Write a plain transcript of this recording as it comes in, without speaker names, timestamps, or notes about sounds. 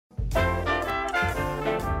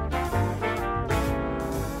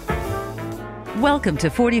Welcome to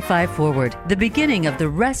 45 Forward, the beginning of the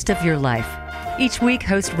rest of your life. Each week,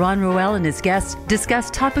 host Ron Roel and his guests discuss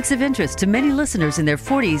topics of interest to many listeners in their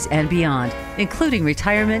 40s and beyond, including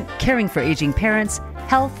retirement, caring for aging parents,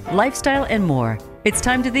 health, lifestyle, and more. It's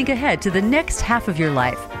time to think ahead to the next half of your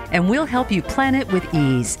life, and we'll help you plan it with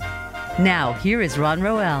ease. Now, here is Ron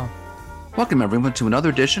Roel. Welcome, everyone, to another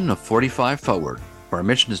edition of 45 Forward, where our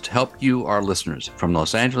mission is to help you, our listeners, from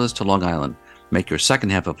Los Angeles to Long Island, make your second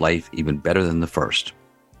half of life even better than the first.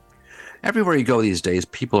 Everywhere you go these days,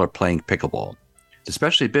 people are playing pickleball. It's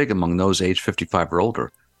especially big among those aged 55 or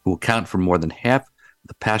older, who account for more than half of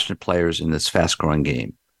the passionate players in this fast-growing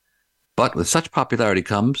game. But with such popularity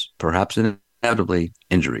comes, perhaps inevitably,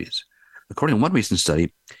 injuries. According to one recent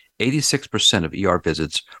study, 86% of ER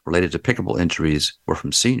visits related to pickleball injuries were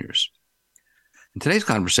from seniors. In today's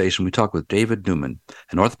conversation, we talk with David Neuman,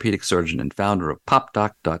 an orthopedic surgeon and founder of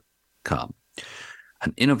popdoc.com,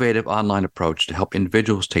 an innovative online approach to help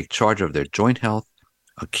individuals take charge of their joint health,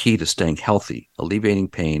 a key to staying healthy, alleviating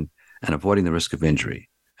pain, and avoiding the risk of injury,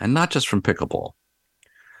 and not just from pickleball.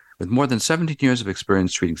 With more than 17 years of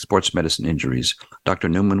experience treating sports medicine injuries, Dr.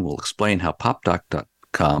 Neuman will explain how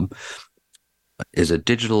popdoc.com is a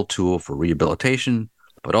digital tool for rehabilitation,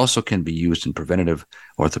 but also can be used in preventive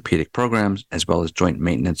orthopedic programs, as well as joint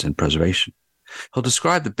maintenance and preservation. He'll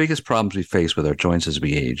describe the biggest problems we face with our joints as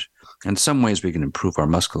we age, and some ways we can improve our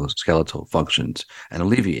musculoskeletal functions and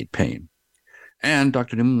alleviate pain. And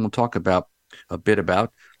Dr. Neuman will talk a bit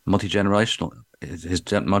about his multigenerational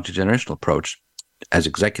approach as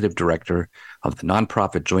executive director of the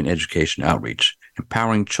nonprofit Joint Education Outreach,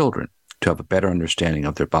 empowering children to have a better understanding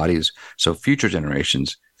of their bodies so future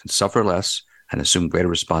generations can suffer less and assume greater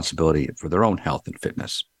responsibility for their own health and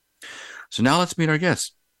fitness. So now let's meet our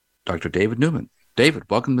guest, Dr. David Neuman. David,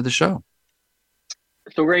 welcome to the show.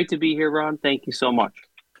 So great to be here, Ron. Thank you so much.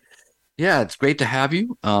 Yeah, it's great to have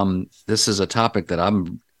you. This is a topic that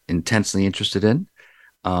I'm intensely interested in.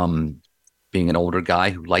 Being an older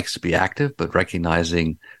guy who likes to be active, but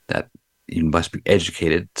recognizing that you must be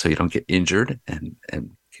educated so you don't get injured and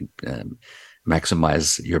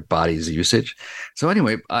maximize your body's usage. So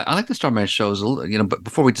anyway, I like to start my shows, but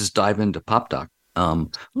before we just dive into PopDoc, a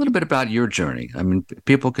little bit about your journey. I mean,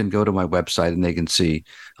 people can go to my website and they can see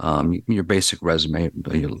your basic resume,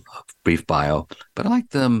 your brief bio. But I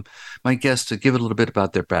like my guests to give a little bit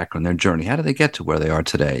about their background, their journey. How did they get to where they are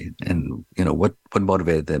today? And, what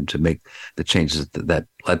motivated them to make the changes that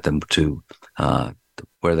led them to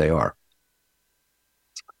where they are?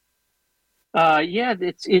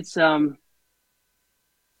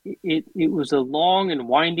 It was a long and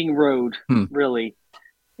winding road, really.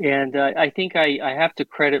 And I think I have to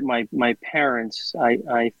credit my parents.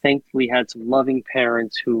 I thankfully had some loving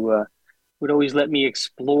parents who would always let me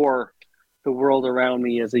explore the world around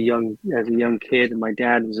me as a young kid. And my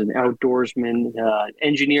dad was an outdoorsman,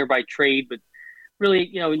 engineer by trade, but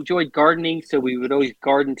really, enjoyed gardening. So we would always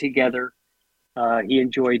garden together. He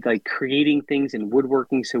enjoyed creating things in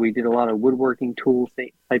woodworking. So we did a lot of woodworking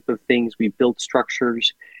type of things. We built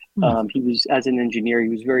structures. He was, as an engineer, he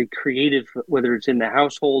was very creative, whether it's in the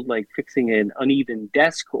household, like fixing an uneven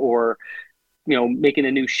desk or, making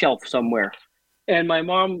a new shelf somewhere. And my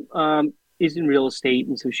mom is in real estate.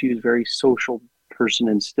 And so she was a very social person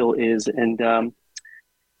and still is. And I'm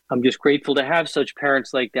just grateful to have such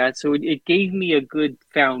parents like that. So it gave me a good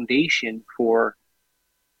foundation for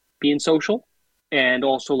being social and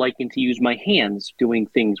also liking to use my hands doing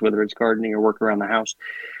things, whether it's gardening or work around the house.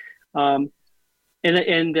 I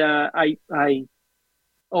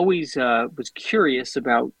always was curious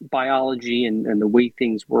about biology and the way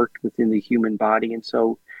things worked within the human body. And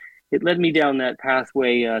so it led me down that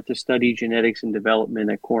pathway to study genetics and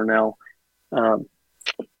development at Cornell.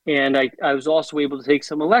 And I was also able to take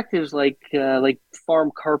some electives like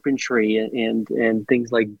farm carpentry and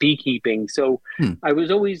things like beekeeping. So I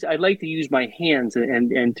like to use my hands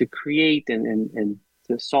and to create and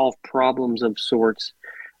to solve problems of sorts.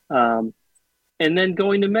 And then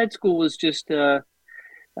going to med school was just, I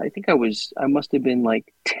think I must have been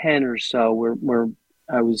like 10 or so where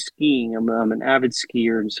I was skiing. I'm an avid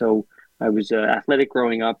skier. And so I was athletic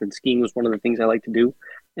growing up, and skiing was one of the things I like to do.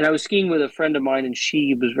 And I was skiing with a friend of mine, and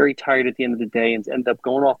she was very tired at the end of the day and ended up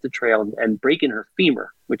going off the trail and breaking her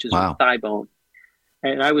femur, which is her thigh bone.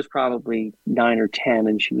 And I was probably 9 or 10,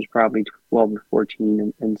 and she was probably 12 or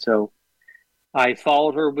 14. And so I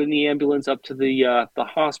followed her in the ambulance up to the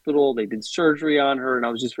hospital. They did surgery on her, and I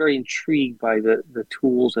was just very intrigued by the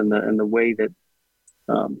tools and the way that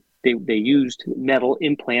they used metal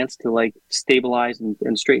implants to stabilize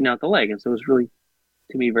and straighten out the leg. And so it was really,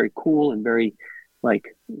 to me, very cool and very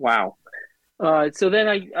wow. So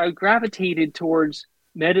then I gravitated towards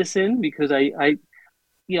medicine because you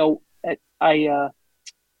know, I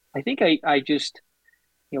think I just,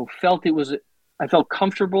 felt I felt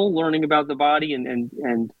comfortable learning about the body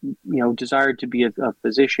and desired to be a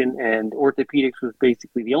physician, and orthopedics was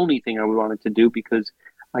basically the only thing I wanted to do because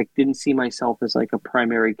I didn't see myself as like a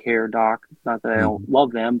primary care doc. Not that I don't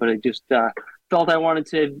love them, but I just felt I wanted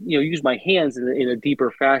to, use my hands in a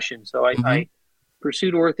deeper fashion. So I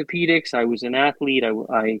pursued orthopedics. I was an athlete.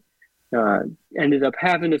 I ended up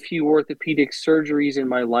having a few orthopedic surgeries in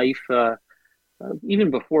my life. Even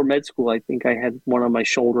before med school, I think I had one on my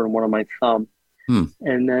shoulder and one on my thumb.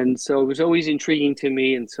 And then, so it was always intriguing to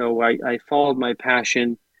me. And so I followed my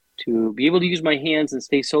passion to be able to use my hands and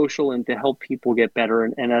stay social and to help people get better.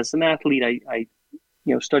 And as an athlete, I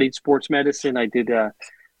studied sports medicine. I did an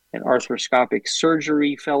arthroscopic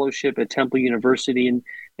surgery fellowship at Temple University. And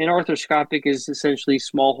arthroscopic is essentially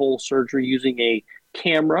small hole surgery using a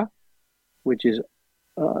camera, which is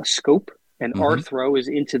a scope, and arthro is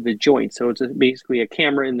into the joint. So it's basically a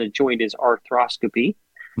camera in the joint is arthroscopy.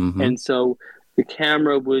 And so the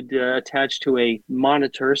camera would attach to a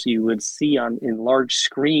monitor, so you would see in large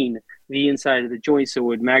screen the inside of the joint, so it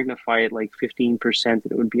would magnify it like 15%, and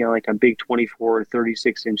it would be on like a big 24 or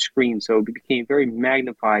 36-inch screen, so it became very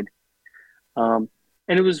magnified. And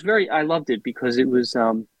it was I loved it because it was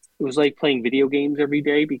like playing video games every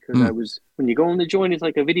day, because when you go in the joint, it's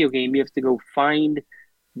like a video game. You have to go find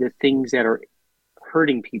the things that are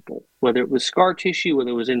hurting people, whether it was scar tissue,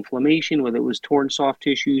 whether it was inflammation, whether it was torn soft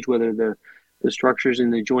tissues, whether the structures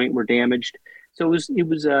in the joint were damaged. So it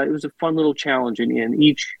was a fun little challenge, and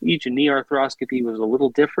each knee arthroscopy was a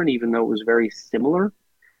little different, even though it was very similar.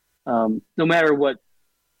 No matter what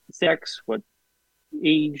sex, what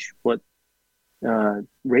age, what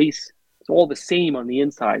race, it's all the same on the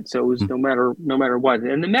inside. So it was no matter what.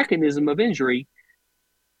 And the mechanism of injury,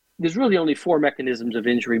 there's really only 4 mechanisms of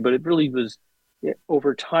injury, but it really was,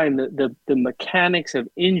 over time, the mechanics of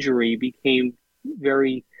injury became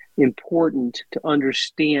very important to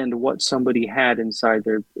understand what somebody had inside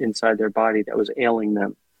their body that was ailing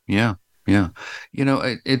them. Yeah.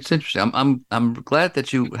 It's interesting. I'm glad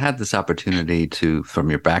that you had this opportunity from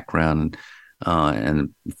your background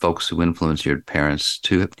and folks who influenced your parents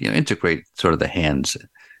to integrate sort of the hands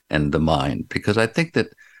and the mind, because I think that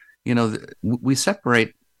we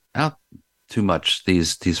separate out too much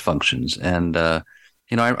these functions. And I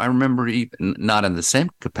remember, even not in the same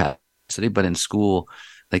capacity, but in school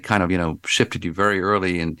they kind of shifted you very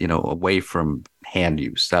early and away from hand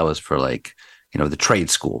use. That was for like the trade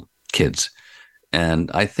school kids. And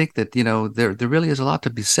I think that there really is a lot to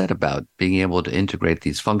be said about being able to integrate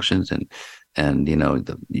these functions and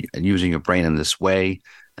using your brain in this way,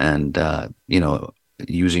 and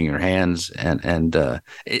using your hands, and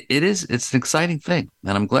it's an exciting thing,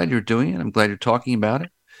 and I'm glad you're doing it. I'm glad you're talking about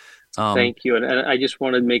it. Thank you. And I just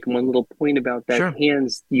wanted to make one little point about that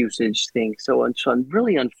hands usage thing. So I'm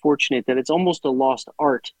really unfortunate that it's almost a lost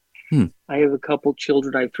art. I have a couple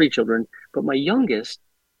children. I have 3 children, but my youngest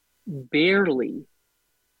barely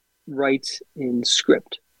writes in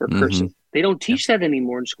script or cursive. They don't teach that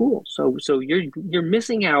anymore in school. So you're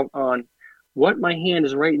missing out on what my hand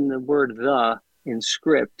is writing the word "the" in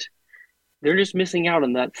script. They're just missing out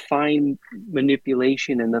on that fine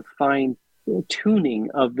manipulation and the fine tuning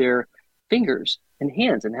of their fingers and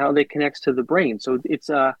hands and how they connects to the brain. So it's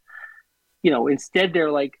instead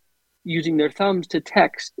they're like using their thumbs to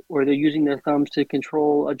text, or they're using their thumbs to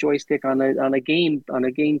control a joystick on a game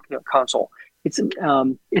console. It's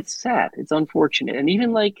sad. It's unfortunate. And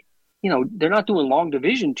even like, they're not doing long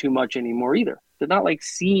division too much anymore either. They're not like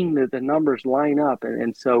seeing the numbers line up.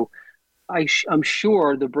 And so I'm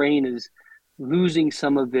sure the brain is losing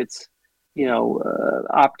some of its,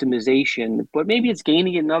 optimization, but maybe it's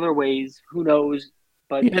gaining it in other ways. Who knows?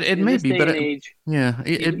 But it may be, but age,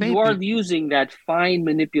 it may you are using that fine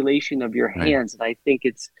manipulation of your hands, and I think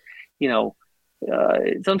it's,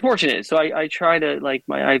 it's unfortunate. So I try to like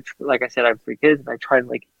I said, I have 3 kids, and I try to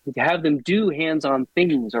have them do hands-on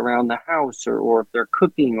things around the house, or if they're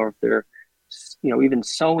cooking, or if they're, even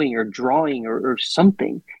sewing or drawing or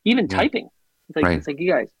something, even typing. It's like,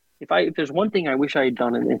 you guys, if there's one thing I wish I had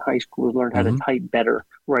done in high school, is learn how to type better,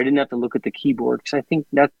 where I didn't have to look at the keyboard, because I think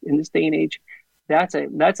that in this day and age, that's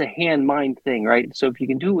a hand-mind thing, right? So if you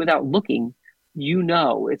can do it without looking,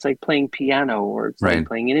 it's like playing piano, or it's like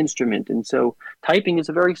playing an instrument. And so typing is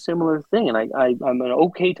a very similar thing. And I'm an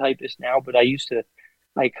okay typist now, but I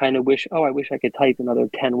kind of wish I could type another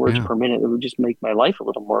 10 words per minute. It would just make my life a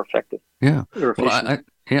little more effective. Yeah. Or efficient.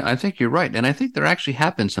 Well, I think you're right. And I think there actually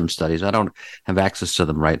have been some studies. I don't have access to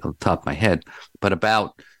them right on the top of my head, but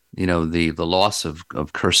about the loss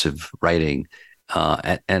of cursive writing,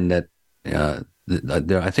 and that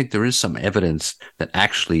I think there is some evidence that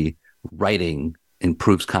actually writing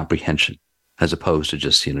improves comprehension as opposed to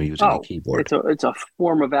just using a keyboard. It's a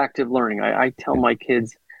form of active learning. I tell my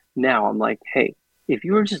kids now, I'm like, hey, if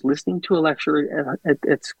you were just listening to a lecture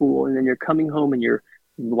at school and then you're coming home and you're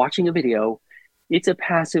watching a video, it's a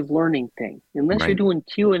passive learning thing. Unless you're doing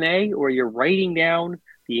Q&A or you're writing down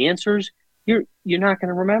the answers, you're not going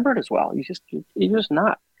to remember it as well. You're just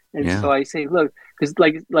not. And so I say, look, because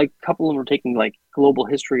like a couple of them are taking like global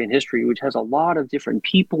history and history, which has a lot of different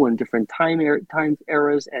people and different time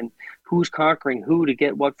eras and who's conquering who to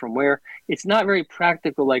get what from where. It's not very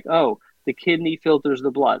practical. Like, oh, the kidney filters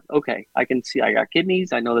the blood. Okay, I can see I got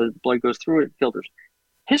kidneys. I know that the blood goes through it filters.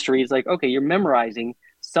 History is like, okay, you're memorizing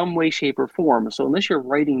some way, shape, or form. So unless you're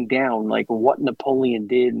writing down like what Napoleon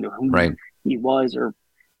did and who he was or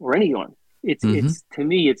anyone, it's to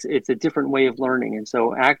me it's a different way of learning. And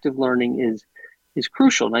so active learning is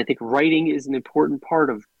crucial. And I think writing is an important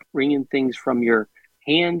part of bringing things from your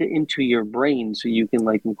hand into your brain so you can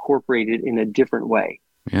like incorporate it in a different way.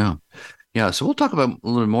 Yeah. Yeah, so we'll talk about a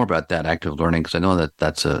little more about that active learning because I know that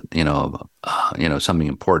that's something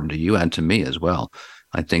important to you and to me as well.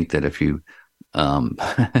 I think that if you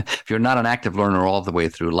if you're not an active learner all the way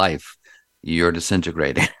through life, you're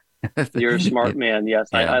disintegrating. You're a smart man. Yes,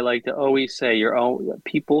 yeah. I like to always say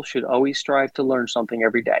people should always strive to learn something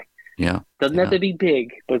every day. Yeah, doesn't have to be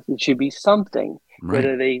big, but it should be something.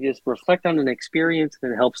 Whether they just reflect on an experience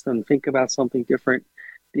that helps them think about something different.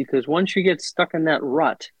 Because once you get stuck in that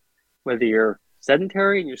rut, whether you're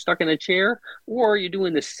sedentary and you're stuck in a chair or you're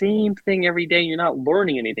doing the same thing every day, you're not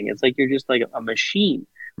learning anything. It's like you're just like a machine.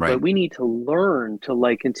 Right. But we need to learn to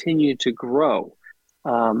like continue to grow.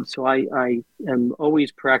 So I am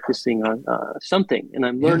always practicing on something, and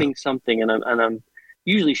I'm learning something, and I'm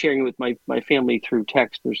usually sharing it with my family through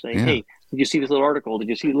text. They're saying, "Hey, did you see this little article? Did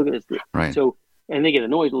you see? Look at this." Right. So, and they get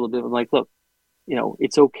annoyed a little bit. I'm like, look.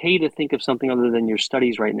 It's okay to think of something other than your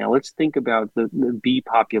studies right now. Let's think about the bee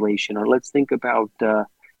population, or let's think about, a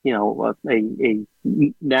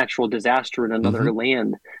natural disaster in another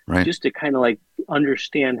land, just to kind of like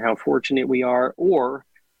understand how fortunate we are or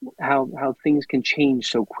how things can change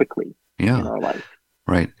so quickly in our life.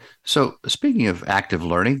 Right. So speaking of active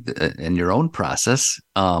learning in your own process,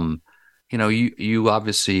 you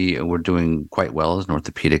obviously were doing quite well as an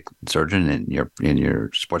orthopedic surgeon in your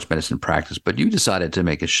sports medicine practice, but you decided to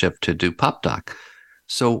make a shift to do pop doc.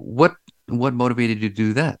 So what motivated you to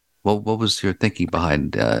do that? What was your thinking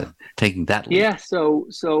behind taking that leap? Yeah. So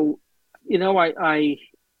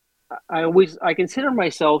I consider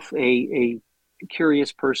myself a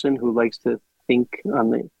curious person who likes to think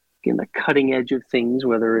on the cutting edge of things,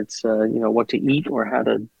 whether it's what to eat or how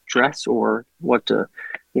to dress or what to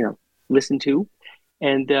listen to,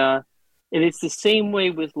 and it's the same way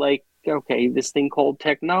with like this thing called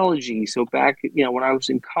technology. So back when I was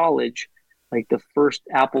in college, like the first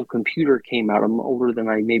Apple computer came out. I'm older than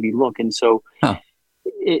I maybe look, and so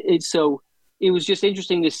it was just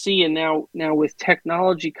interesting to see. And now with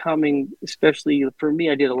technology coming, especially for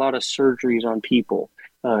me, I did a lot of surgeries on people,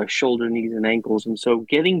 shoulder, knees, and ankles, and so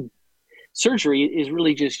getting surgery is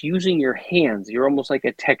really just using your hands. You're almost like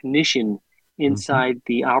a technician inside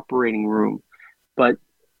the operating room, but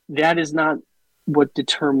that is not what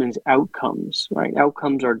determines outcomes, right?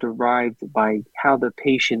 Outcomes are derived by how the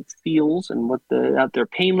patient feels and what their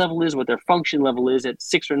pain level is, what their function level is at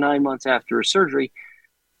 6 or 9 months after a surgery.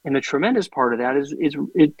 And the tremendous part of that is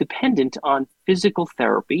dependent on physical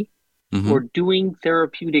therapy or doing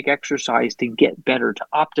therapeutic exercise to get better, to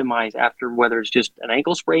optimize after whether it's just an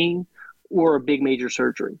ankle sprain or a big major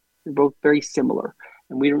surgery. They're both very similar.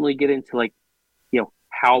 And we don't really get into like,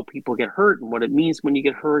 how people get hurt and what it means when you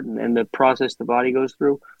get hurt and the process the body goes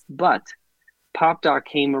through. But PopDoc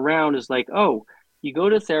came around as like, oh, you go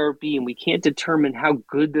to therapy and we can't determine how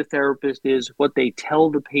good the therapist is, what they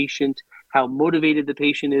tell the patient, how motivated the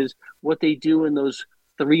patient is, what they do in those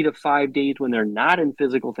 3 to 5 days when they're not in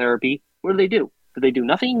physical therapy. What do? Do they do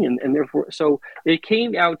nothing? And therefore, so it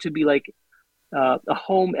came out to be like a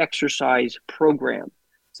home exercise program.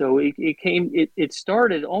 So it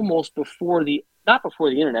started almost not before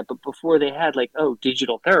the internet, but before they had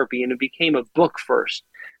digital therapy, and it became a book first.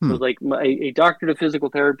 It was like a doctorate of physical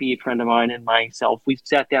therapy, a friend of mine and myself, we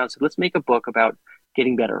sat down and said, let's make a book about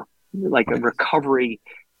getting better, like a recovery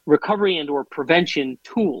and or prevention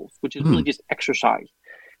tools, which is really just exercise.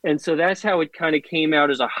 And so that's how it kind of came out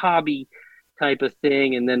as a hobby type of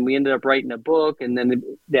thing. And then we ended up writing a book, and then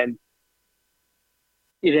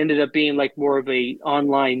it ended up being like more of a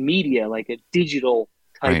online media, like a digital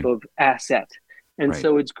type of asset. And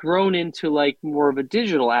so it's grown into like more of a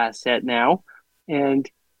digital asset now. And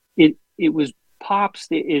it was POPS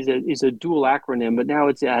is a dual acronym, but now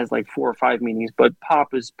it has like 4 or 5 meanings. But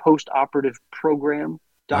POP is post-operative program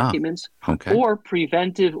documents or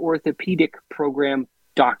preventive orthopedic program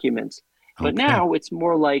documents. But now it's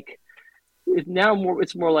more like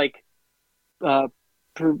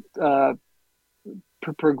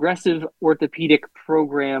progressive orthopedic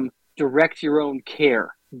program direct your own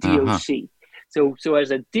care, DOC. So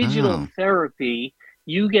as a digital therapy,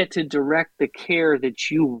 you get to direct the care that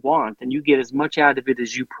you want, and you get as much out of it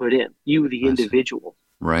as you put in, you, the individual.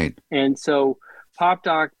 Right. And so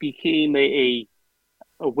PopDoc became a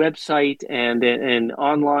website and an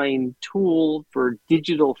online tool for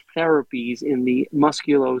digital therapies in the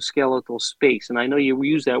musculoskeletal space. And I know you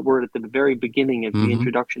use that word at the very beginning of the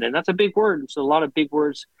introduction, and that's a big word. So a lot of big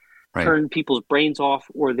words turn people's brains off,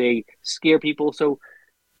 or they scare people. So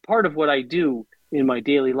part of what I do in my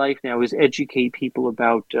daily life now is educate people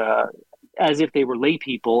about, as if they were lay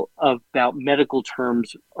people, about medical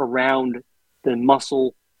terms around the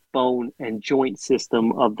muscle, bone, and joint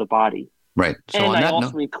system of the body. Right. So and I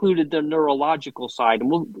also included the neurological side.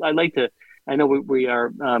 And I know we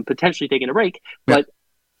are potentially taking a break, but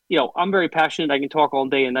I'm very passionate. I can talk all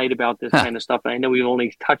day and night about this kind of stuff. And I know we've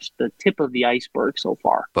only touched the tip of the iceberg so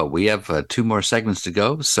far. But we have 2 more segments to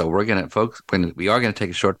go. So we are going to take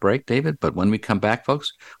a short break, David. But when we come back,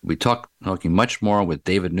 folks, we'll be talking much more with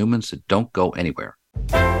David Neuman. So don't go anywhere.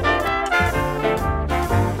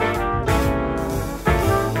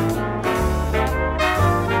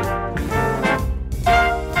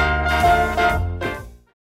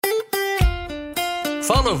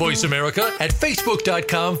 Follow Voice America at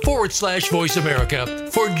Facebook.com/Voice America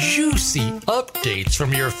for juicy updates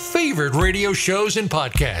from your favorite radio shows and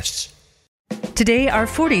podcasts. Today, our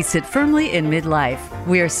 40s sit firmly in midlife.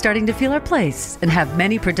 We are starting to feel our place and have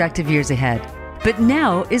many productive years ahead. But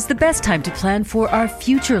now is the best time to plan for our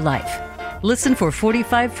future life. Listen for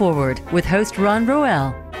 45 Forward with host Ron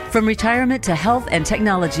Roel. From retirement to health and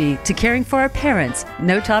technology to caring for our parents,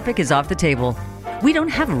 no topic is off the table. We don't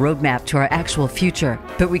have a roadmap to our actual future,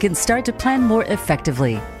 but we can start to plan more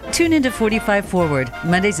effectively. Tune into 45 Forward,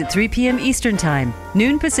 Mondays at 3 p.m. Eastern Time,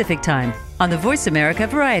 noon Pacific Time, on the Voice America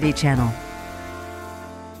Variety Channel.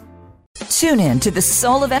 Tune in to The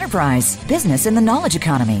Soul of Enterprise, Business in the Knowledge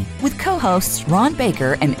Economy, with co-hosts Ron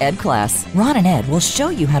Baker and Ed Kless. Ron and Ed will show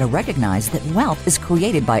you how to recognize that wealth is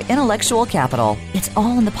created by intellectual capital. It's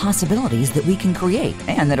all in the possibilities that we can create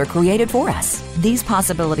and that are created for us. These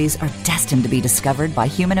possibilities are destined to be discovered by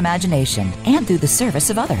human imagination and through the service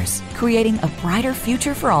of others, creating a brighter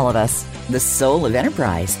future for all of us. The Soul of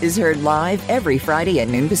Enterprise is heard live every Friday at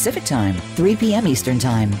noon Pacific Time, 3 p.m. Eastern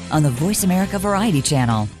Time, on the Voice America Variety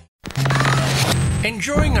Channel.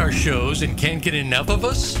 Enjoying our shows and can't get enough of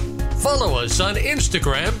us? Follow us on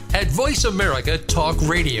Instagram at Voice America Talk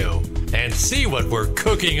Radio and see what we're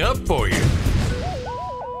cooking up for you.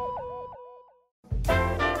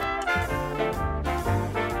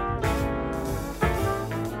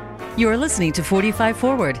 You are listening to 45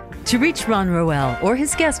 Forward. To reach Ron Roel or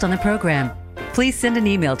his guest on the program, please send an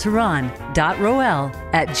email to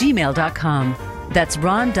ron.roel@gmail.com. That's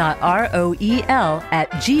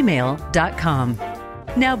ron.roel@gmail.com.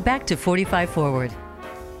 Now back to 45 Forward.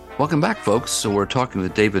 Welcome back, folks. So we're talking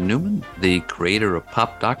with David Neuman, the creator of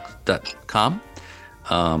popdoc.com.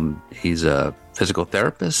 He's a physical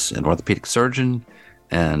therapist, an orthopedic surgeon,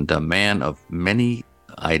 and a man of many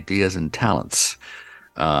ideas and talents.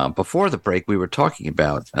 Before the break, we were talking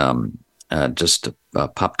about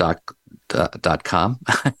popdoc.com.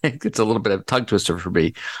 It's a little bit of a tongue twister for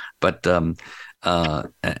me, but in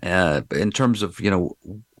terms of,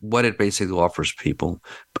 what it basically offers people.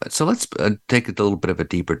 So let's take a little bit of a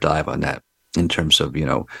deeper dive on that in terms of,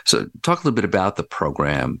 so talk a little bit about the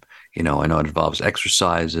program. I know it involves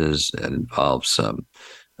exercises, it involves, a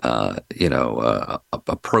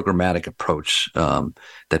programmatic approach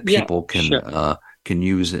that people can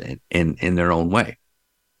use in their own way.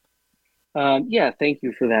 Thank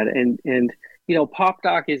you for that. And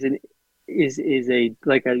PopDoc is a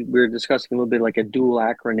we were discussing a little bit like a dual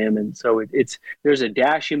acronym, and so there's a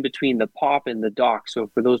dash in between the pop and the doc. So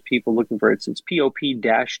for those people looking for it, it's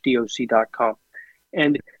pop-doc.com.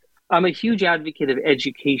 And I'm a huge advocate of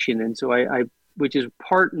education, and so I which is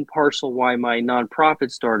part and parcel why my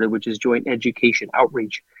nonprofit started, which is Joint Education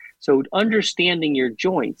Outreach. So understanding your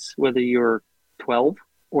joints, whether you're 12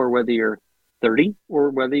 or whether you're 30 or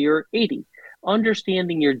whether you're 80,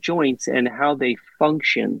 understanding your joints and how they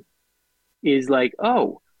function is like,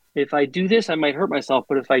 oh, if I do this, I might hurt myself,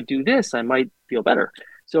 but if I do this, I might feel better.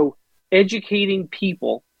 So educating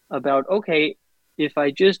people about, okay, if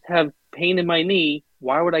I just have pain in my knee,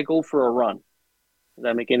 why would I go for a run? Does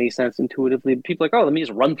that make any sense intuitively? People are like, oh, let me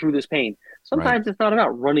just run through this pain. Right. Sometimes it's not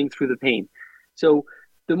about running through the pain. So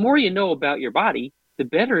the more you know about your body, the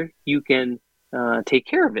better you can take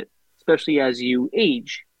care of it, especially as you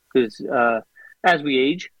age. Because as we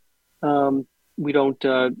age, we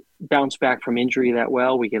don't bounce back from injury that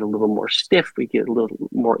well. We get a little more stiff. We get a little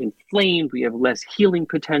more inflamed. We have less healing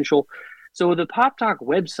potential. So the Pop Doc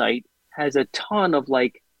website has a ton of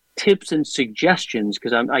like tips and suggestions,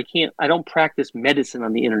 because I don't practice medicine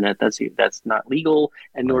on the internet. That's not legal,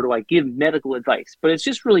 and nor do I give medical advice. But it's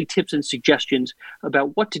just really tips and suggestions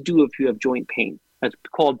about what to do if you have joint pain. That's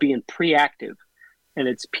called being preactive, and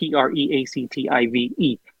it's preactive,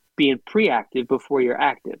 being preactive before you're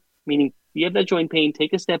active. Meaning, you have that joint pain,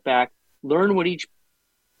 take a step back, learn what each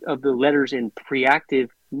of the letters in preactive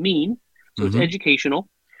mean. So it's educational.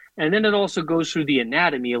 And then it also goes through the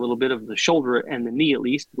anatomy a little bit of the shoulder and the knee, at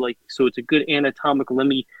least. Like, so it's a good anatomical. Let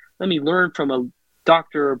me learn from a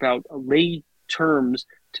doctor about lay terms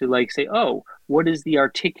to like say, oh, what is the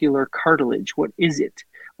articular cartilage? What is it?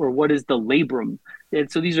 Or what is the labrum?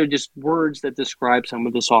 And so these are just words that describe some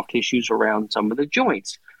of the soft tissues around some of the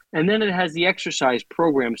joints. And then it has the exercise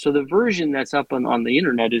program. So the version that's up on the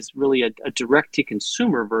internet is really a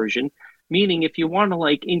direct-to-consumer version, meaning if you want to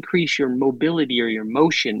like increase your mobility or your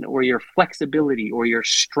motion or your flexibility or your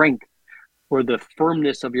strength or the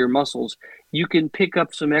firmness of your muscles, you can pick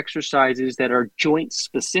up some exercises that are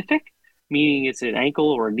joint-specific, meaning it's an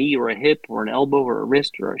ankle or a knee or a hip or an elbow or a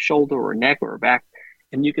wrist or a shoulder or a neck or a back.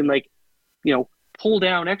 And you can like, pull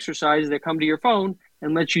down exercises that come to your phone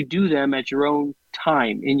and let you do them at your own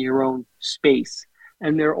time in your own space.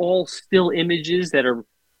 And they're all still images that are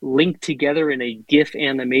linked together in a GIF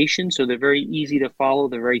animation. So they're very easy to follow.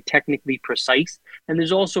 They're very technically precise. And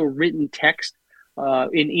there's also written text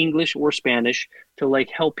in English or Spanish to like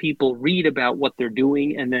help people read about what they're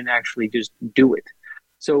doing and then actually just do it.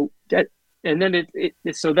 So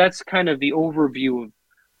so that's kind of the overview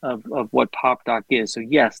of what PopDoc is. So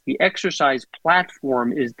yes, the exercise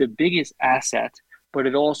platform is the biggest asset, but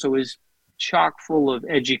it also is chock full of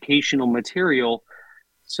educational material.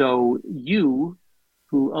 So you,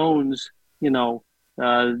 who owns,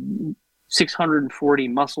 640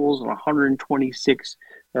 muscles and 126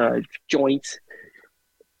 joints,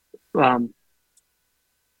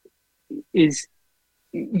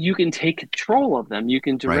 you can take control of them. You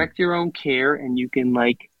can direct your own care, and you can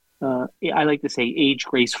I like to say age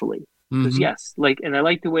gracefully. Because yes, and I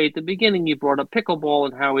like the way at the beginning you brought up pickleball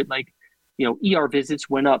and how it ER visits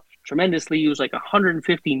went up tremendously. It was like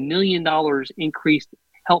 $150 million increased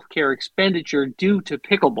healthcare expenditure due to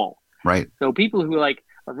pickleball. Right. So people who are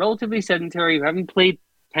relatively sedentary, who haven't played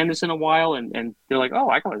tennis in a while, and they're like, oh,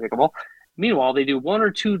 I can play pickleball. Meanwhile, they do one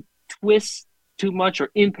or two twists too much or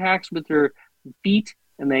impacts with their feet,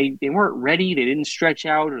 and they weren't ready. They didn't stretch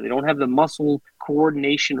out, or they don't have the muscle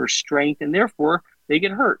coordination or strength, and therefore they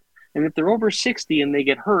get hurt. And if they're over 60 and they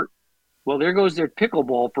get hurt, well, there goes their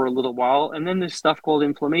pickleball for a little while, and then this stuff called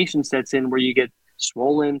inflammation sets in, where you get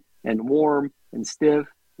swollen and warm and stiff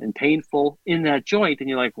and painful in that joint, and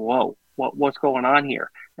you're like, whoa, what's going on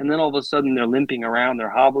here? And then all of a sudden they're limping around,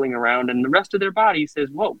 they're hobbling around, and the rest of their body says,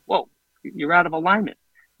 whoa, you're out of alignment.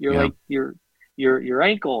 You're like your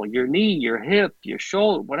ankle, your knee, your hip, your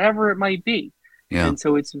shoulder, whatever it might be. Yeah. And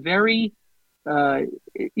so it's very,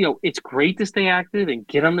 it's great to stay active and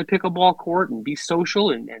get on the pickleball court and be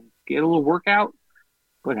social and get a little workout.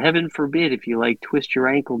 But heaven forbid if you twist your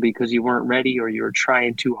ankle because you weren't ready, or you were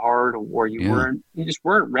trying too hard, or you just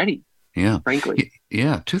weren't ready. Yeah. Frankly.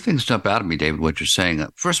 Yeah. Two things jump out at me, David, what you're saying.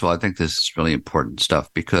 First of all, I think this is really important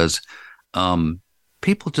stuff because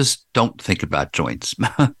people just don't think about joints.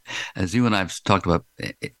 As you and I have talked about,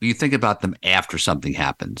 you think about them after something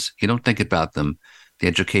happens. You don't think about them. The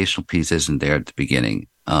educational piece isn't there at the beginning.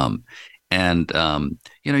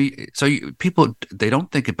 People, they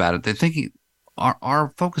don't think about it. They're thinking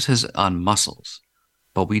our focus is on muscles,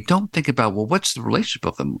 but we don't think about, well, what's the relationship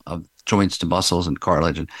of them, of joints to muscles and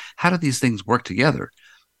cartilage, and how do these things work together?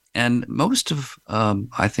 And most of,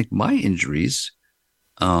 I think my injuries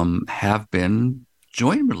have been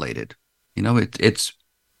joint related. It's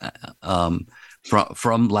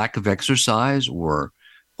from lack of exercise or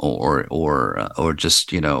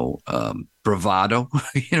just bravado,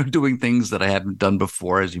 doing things that I haven't done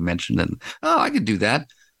before, as you mentioned, and I could do that.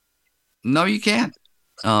 No, you can't.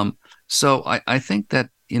 So I think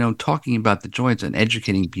that talking about the joints and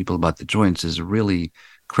educating people about the joints is a really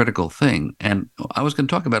critical thing. And I was going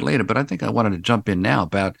to talk about it later, but I think I wanted to jump in now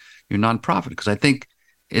about your nonprofit, because I think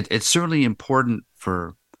it's certainly important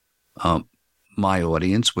for my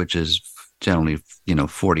audience, which is generally,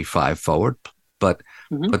 45 forward. But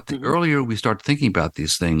the earlier we start thinking about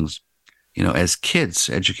these things, as kids,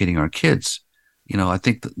 educating our kids, I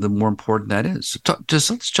think the more important that is. So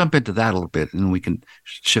let's jump into that a little bit, and we can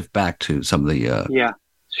shift back to some of the. Yeah,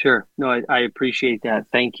 sure. No, I appreciate that.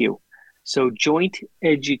 Thank you. So joint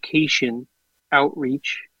education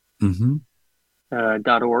outreach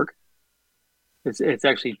 .org. It's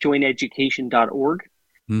actually jointeducation.org.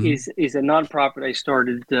 Is a nonprofit I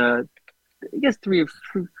started, I guess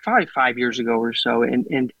 5 years ago or so,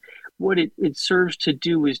 and what it serves to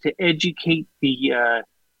do is to educate the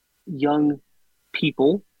young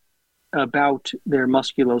people about their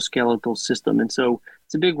musculoskeletal system. And so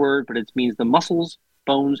it's a big word, but it means the muscles,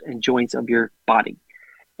 bones, and joints of your body.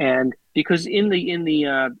 And because in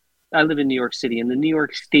the I live in New York City, and the New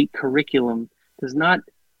York State curriculum does not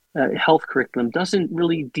health curriculum doesn't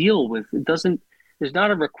really deal with it. There's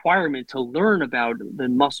not a requirement to learn about the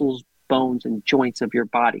muscles, bones, and joints of your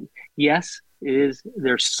body. Yes, it is.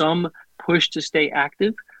 There's some push to stay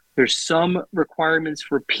active. There's some requirements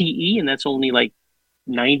for PE, and that's only like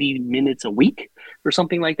 90 minutes a week or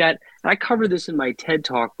something like that. And I cover this in my TED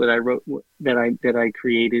talk that I wrote, that I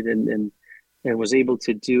created and was able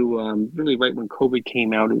to do really right when COVID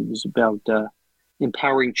came out. It was about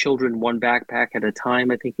empowering children one backpack at a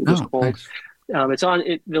time, I think it was called. Nice. It's on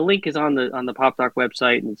it. The link is on the Pop Doc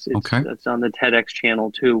website, and it's on the TEDx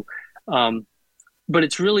channel too. But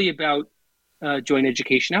it's really about joint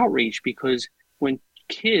education outreach, because when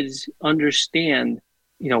kids understand,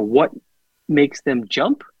 what makes them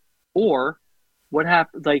jump, or what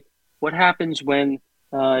happens when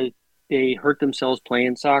they hurt themselves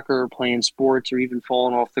playing soccer or playing sports, or even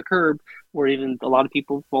falling off the curb, or even a lot of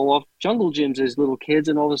people fall off jungle gyms as little kids,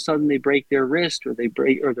 and all of a sudden they break their wrist or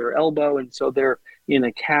their elbow, and so they're in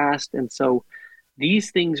a cast. And so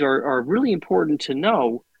these things are really important to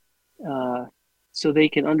know, so they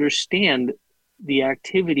can understand the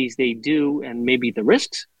activities they do and maybe the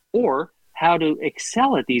risks, or how to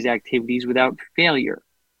excel at these activities without failure.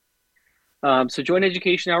 So joint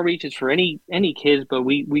education outreach is for any kids, but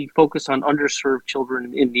we focus on underserved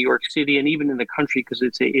children in New York City and even in the country, because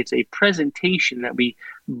it's a presentation that we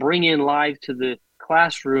bring in live to the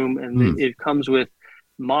classroom, and it comes with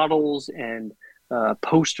models and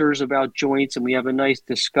posters about joints, and we have a nice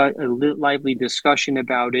lively discussion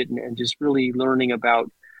about it, and just really learning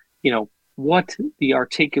about what the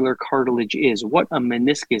articular cartilage is, what a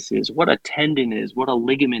meniscus is, what a tendon is, what a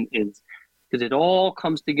ligament is, because it all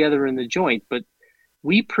comes together in the joint. But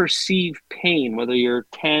we perceive pain, whether you're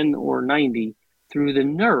 10 or 90, through the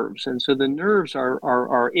nerves. And so the nerves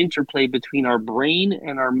are interplay between our brain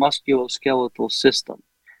and our musculoskeletal system.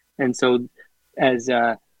 And so as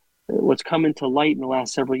what's come into light in the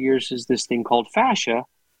last several years is this thing called fascia,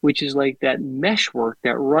 which is like that meshwork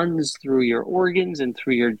that runs through your organs and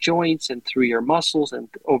through your joints and through your muscles and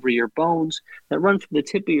over your bones, that run from the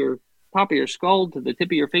top of your skull to the tip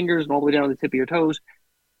of your fingers and all the way down to the tip of your toes,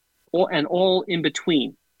 all in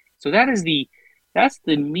between. So that's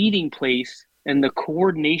the meeting place and the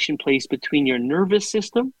coordination place between your nervous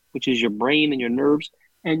system, which is your brain and your nerves,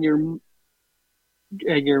 and your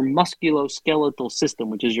musculoskeletal system,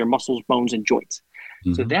 which is your muscles, bones, and joints.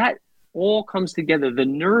 So that all comes together. The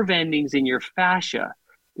nerve endings in your fascia,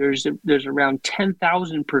 there's around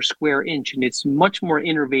 10,000 per square inch, and it's much more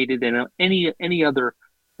innervated than any other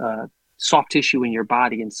soft tissue in your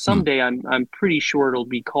body. And someday I'm pretty sure it'll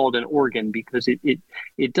be called an organ, because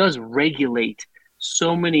it does regulate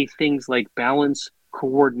so many things like balance,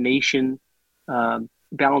 coordination,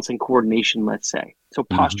 balance and coordination, let's say. So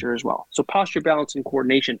posture as well. So posture, balance, and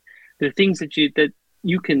coordination, they're things that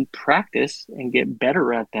you can practice and get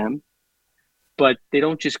better at them, but they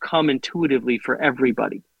don't just come intuitively for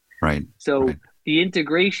everybody. Right. So the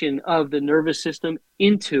integration of the nervous system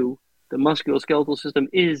into the musculoskeletal system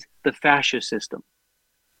is the fascia system.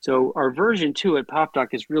 So our version 2 at PopDoc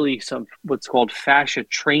is really what's called fascia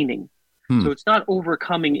training. So it's not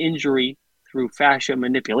overcoming injury through fascia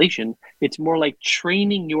manipulation. It's more like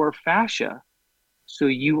training your fascia so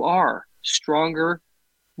you are stronger,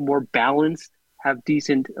 more balanced, have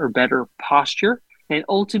decent or better posture, and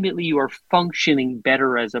ultimately you are functioning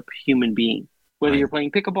better as a human being. Whether you're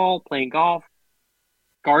playing pickleball, playing golf,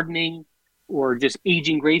 gardening, or just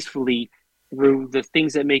aging gracefully through the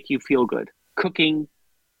things that make you feel good. Cooking,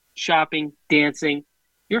 shopping, dancing,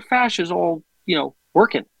 your fascia is all,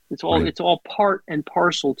 working. It's all part and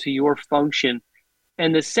parcel to your function.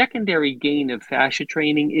 And the secondary gain of fascia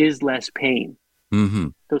training is less pain.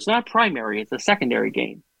 So it's not primary, it's a secondary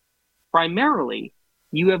gain. Primarily,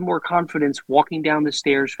 you have more confidence walking down the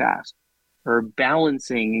stairs fast, or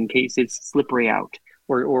balancing in case it's slippery out,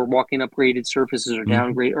 or walking up graded surfaces or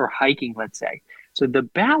downgrade or hiking, let's say. So the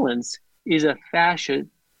balance is a fascia.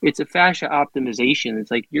 It's a fascia optimization.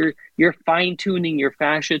 It's like you're fine tuning your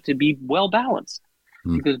fascia to be well balanced,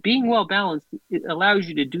 because being well balanced, it allows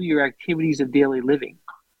you to do your activities of daily living,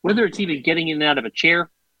 whether it's even getting in and out of a chair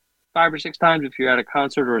 5 or 6 times if you're at a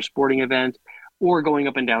concert or a sporting event, or going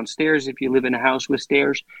up and down stairs if you live in a house with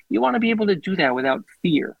stairs. You want to be able to do that without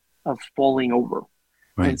fear of falling over.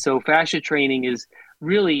 Right. And so fascia training is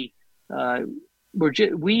really,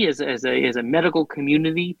 we as a medical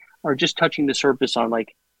community are just touching the surface on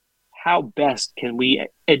like how best can we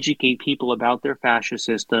educate people about their fascia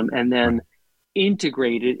system and then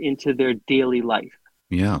integrate it into their daily life.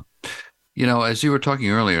 Yeah. As you were talking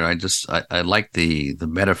earlier, I like the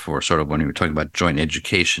metaphor sort of when you were talking about joint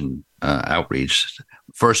education outreach.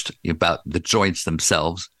 First about the joints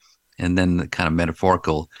themselves, and then the kind of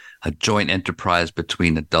metaphorical, a joint enterprise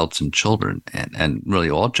between adults and children and really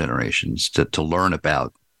all generations to learn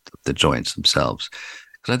about the joints themselves.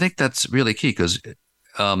 Because I think that's really key, because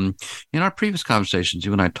in our previous conversations,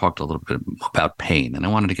 you and I talked a little bit about pain, and I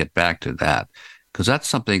wanted to get back to that, because that's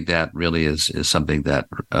something that really is something that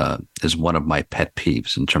is one of my pet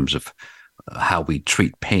peeves in terms of how we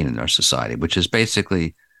treat pain in our society, which is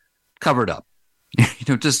basically covered up.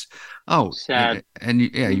 Sad. And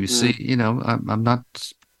you see, I'm not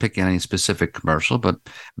picking any specific commercial, but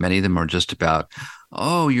many of them are just about,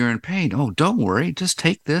 oh, you're in pain. Oh, don't worry, just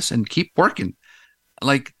take this and keep working.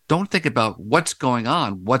 Like, don't think about what's going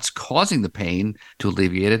on, what's causing the pain to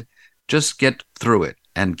alleviate it. Just get through it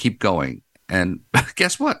and keep going. And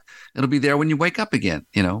guess what? It'll be there when you wake up again,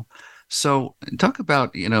 So talk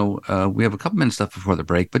about, we have a couple minutes left before the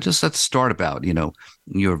break, but just let's start about,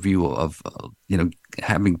 your view of,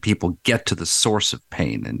 having people get to the source of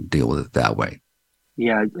pain and deal with it that way.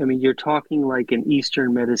 Yeah. I mean, you're talking like an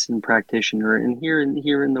Eastern medicine practitioner. And here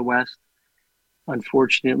in the West,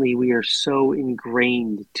 unfortunately, we are so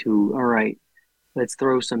ingrained to, all right, let's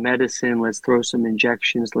throw some medicine, let's throw some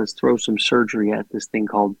injections, let's throw some surgery at this thing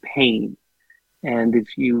called pain. And if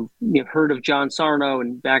you've heard of John Sarno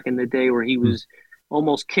and back in the day where he was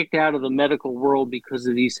almost kicked out of the medical world because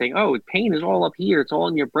of these saying, oh, pain is all up here. It's all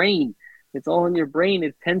in your brain. It's all in your brain.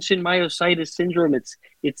 It's tension myositis syndrome.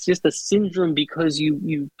 It's just a syndrome because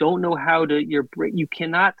you don't know how to, you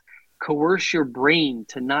cannot coerce your brain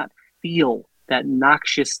to not feel that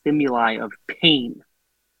noxious stimuli of pain.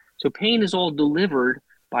 So pain is all delivered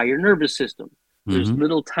by your nervous system. There's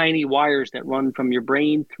little tiny wires that run from your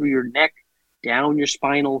brain through your neck, down your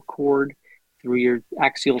spinal cord, through your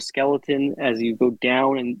axial skeleton as you go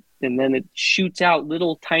down, and then it shoots out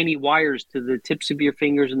little tiny wires to the tips of your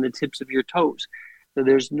fingers and the tips of your toes. So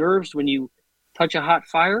there's nerves when you touch a hot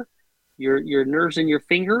fire, your nerves in your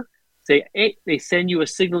finger say, hey, they send you a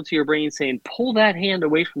signal to your brain saying, pull that hand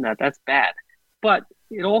away from that. That's bad. But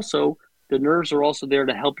the nerves are also there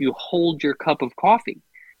to help you hold your cup of coffee.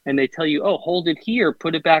 And they tell you, oh, hold it here,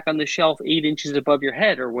 put it back on the shelf 8 inches above your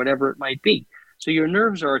head or whatever it might be. So your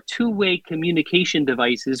nerves are two-way communication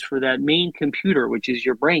devices for that main computer, which is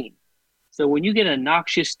your brain. So when you get a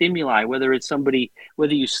noxious stimuli, whether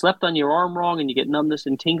you slept on your arm wrong and you get numbness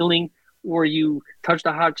and tingling, or you touched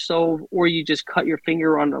a hot stove, or you just cut your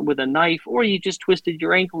finger with a knife, or you just twisted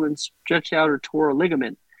your ankle and stretched out or tore a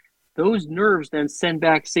ligament, those nerves then send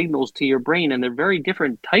back signals to your brain, and they're very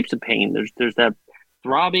different types of pain. There's that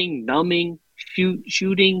throbbing, numbing,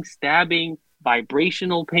 shooting, stabbing,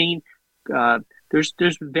 vibrational pain.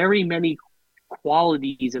 There's very many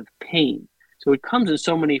qualities of pain. So it comes in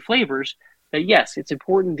so many flavors that, yes, it's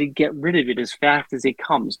important to get rid of it as fast as it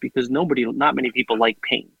comes, because not many people like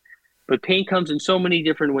pain. But pain comes in so many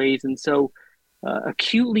different ways. And so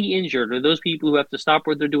acutely injured, or those people who have to stop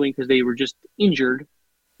what they're doing because they were just injured,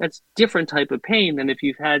 that's different type of pain than if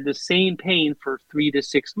you've had the same pain for 3 to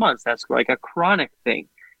 6 months. That's like a chronic thing.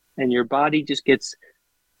 And your body just gets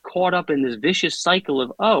caught up in this vicious cycle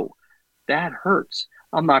of, oh, that hurts,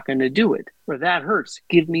 I'm not going to do it. Or that hurts,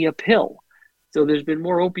 give me a pill. So there's been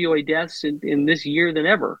more opioid deaths in this year than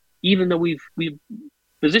ever, even though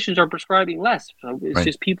physicians are prescribing less. So it's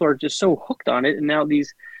just people are just so hooked on it. And now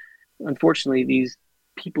unfortunately, these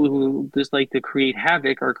people who just like to create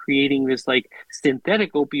havoc are creating this like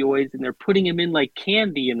synthetic opioids, and they're putting them in like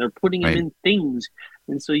candy, and they're putting them in things.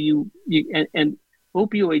 And so and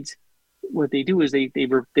opioids, what they do is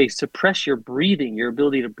they suppress your breathing, your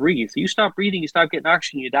ability to breathe. So you stop breathing, you stop getting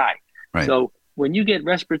oxygen, you die. Right. So when you get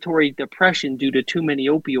respiratory depression due to too many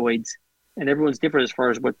opioids, and everyone's different as far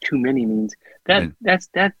as what too many means, that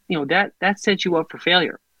sets you up for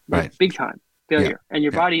failure, like big time failure. And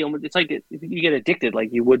your body, it's like you get addicted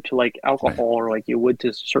like you would to like alcohol or like you would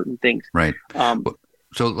to certain things. Right.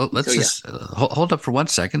 So let's just hold up for 1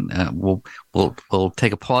 second. We'll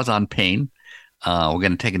take a pause on pain. We're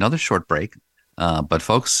going to take another short break. But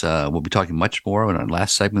folks, we'll be talking much more in our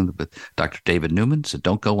last segment with Dr. David Neuman, so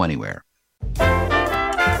don't go anywhere.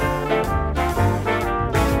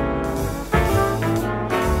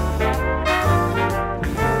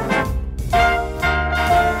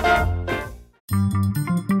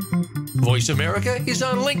 Voice America is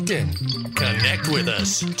on LinkedIn. Connect with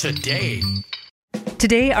us today.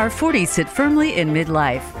 Today, our 40s sit firmly in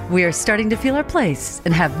midlife. We are starting to feel our place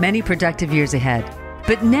and have many productive years ahead.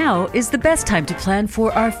 But now is the best time to plan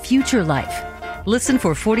for our future life. Listen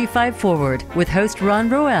for 45 Forward with host Ron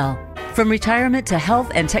Roel. From retirement to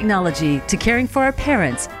health and technology to caring for our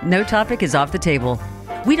parents, no topic is off the table.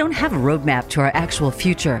 We don't have a roadmap to our actual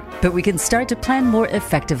future, but we can start to plan more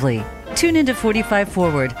effectively. Tune into 45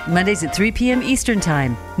 Forward, Mondays at 3 p.m. Eastern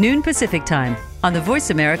Time, noon Pacific Time, on the Voice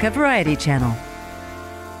America Variety Channel.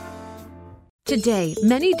 Today,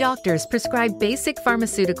 many doctors prescribe basic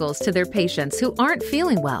pharmaceuticals to their patients who aren't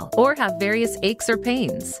feeling well or have various aches or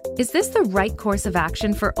pains. Is this the right course of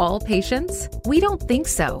action for all patients? We don't think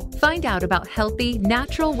so. Find out about healthy,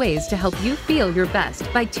 natural ways to help you feel your best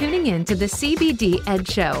by tuning in to the CBD Ed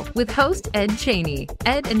Show with host Ed Cheney.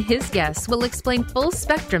 Ed and his guests will explain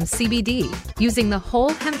full-spectrum CBD, using the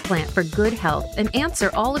whole hemp plant for good health, and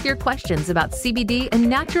answer all of your questions about CBD and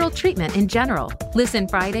natural treatment in general. Listen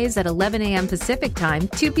Fridays at 11 a.m. Pacific Time,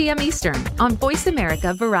 2 p.m. Eastern on Voice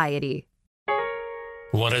America Variety.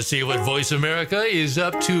 Want to see what Voice America is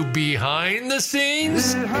up to behind the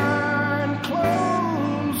scenes?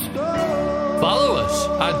 Follow us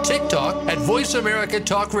on TikTok at Voice America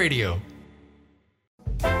Talk Radio.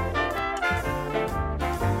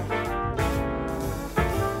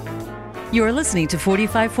 You are listening to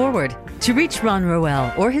 45 Forward. To reach Ron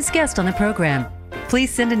Roel or his guest on the program,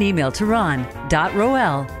 please send an email to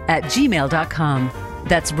ron.roel@gmail.com.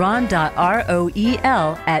 That's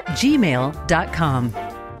ron.roel@gmail.com.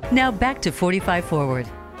 Now back to 45 Forward.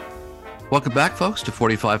 Welcome back, folks, to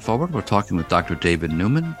 45 Forward. We're talking with Dr. David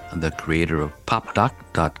Neuman, the creator of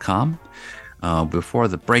popdoc.com. Before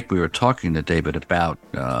the break, we were talking to David about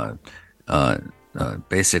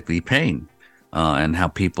basically pain and how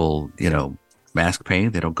people, mask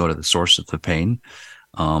pain. They don't go to the source of the pain.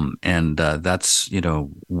 That's,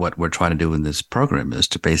 what we're trying to do in this program is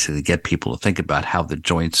to basically get people to think about how the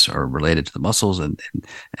joints are related to the muscles and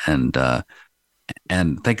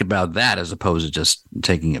think about that as opposed to just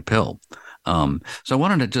taking a pill. So I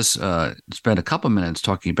wanted to just spend a couple minutes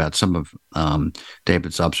talking about some of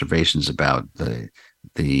David's observations about some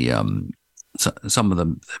of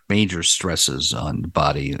the major stresses on the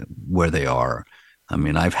body, where they are. I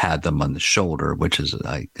mean, I've had them on the shoulder, which is,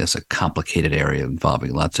 I guess, a complicated area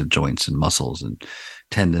involving lots of joints and muscles and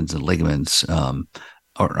tendons and ligaments. Are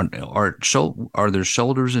there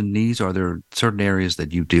shoulders and knees? Are there certain areas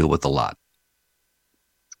that you deal with a lot?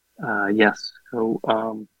 Yes. So,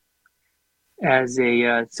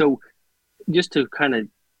 so just to kind of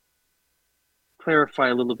clarify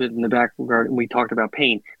a little bit in the background, we talked about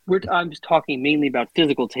pain. I'm just talking mainly about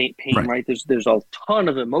physical pain, right? There's a ton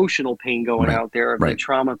of emotional pain going out there, the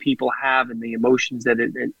trauma people have, and the emotions that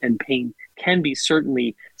and pain can be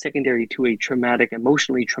certainly secondary to a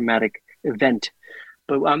emotionally traumatic event.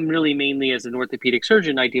 But I'm really mainly, as an orthopedic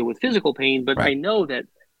surgeon, I deal with physical pain, but I know that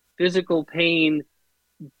physical pain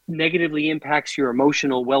negatively impacts your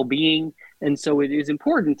emotional well-being. And so it is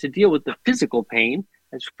important to deal with the physical pain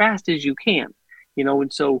as fast as you can.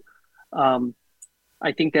 And so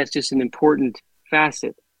I think that's just an important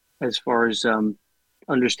facet as far as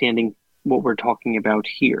understanding what we're talking about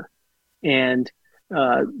here. And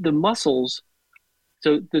the muscles,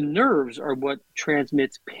 so the nerves are what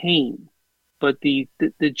transmits pain, but the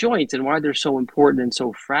joints, and why they're so important and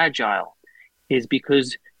so fragile, is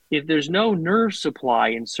because if there's no nerve supply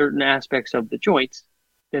in certain aspects of the joints,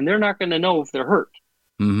 then they're not going to know if they're hurt.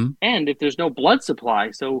 Mm-hmm. And if there's no blood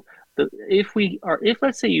supply, so if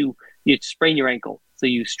let's say you sprain your ankle, so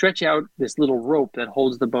you stretch out this little rope that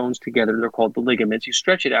holds the bones together, they're called the ligaments, you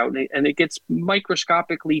stretch it out and it gets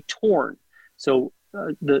microscopically torn. So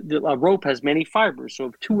a rope has many fibers. So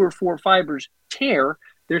if 2 or 4 fibers tear,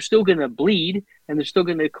 they're still going to bleed and they're still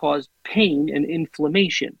going to cause pain and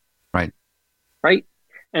inflammation. Right.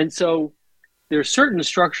 And so there's certain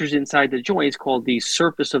structures inside the joints called the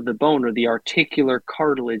surface of the bone, or the articular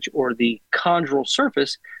cartilage, or the chondral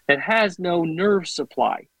surface, that has no nerve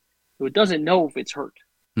supply. So it doesn't know if it's hurt.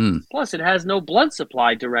 Plus, it has no blood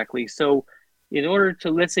supply directly. So in order to,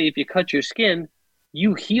 let's say if you cut your skin,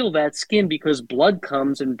 you heal that skin because blood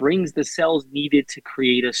comes and brings the cells needed to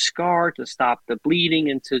create a scar, to stop the bleeding,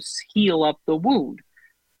 and to heal up the wound.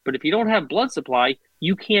 But if you don't have blood supply,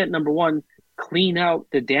 you can't, number one, clean out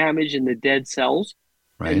the damage and the dead cells.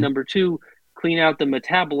 Right. And number two, clean out the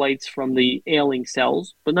metabolites from the ailing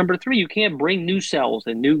cells. But number three, you can't bring new cells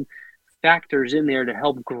and new factors in there to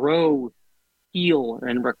help grow, heal,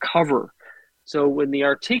 and recover. So when the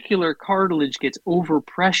articular cartilage gets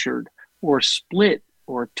overpressured or split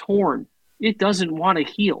or torn, it doesn't want to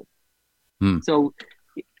heal. So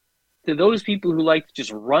to those people who like to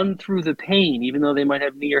just run through the pain, even though they might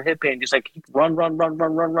have knee or hip pain, just like keep run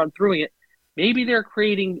through it, maybe they're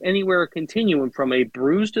creating anywhere a continuum from a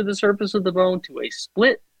bruise to the surface of the bone to a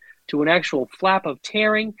split to an actual flap of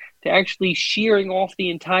tearing to actually shearing off the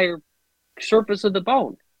entire surface of the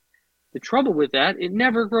bone. The trouble with that, it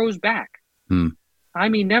never grows back. I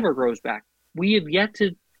mean, never grows back. We have yet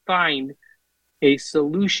to find a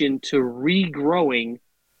solution to regrowing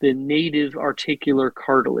the native articular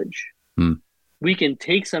cartilage. We can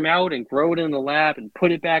take some out and grow it in the lab and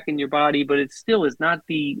put it back in your body, but it still is not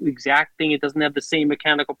the exact thing. It doesn't have the same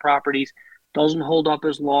mechanical properties, doesn't hold up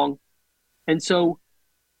as long. And so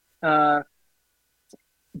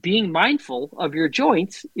being mindful of your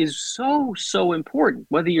joints is so important,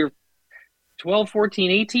 whether you're 12,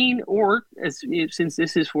 14, 18, or since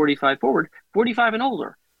this is 45 forward, 45 and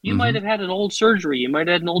older. You might have had an old surgery. You might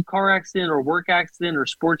have had an old car accident or work accident or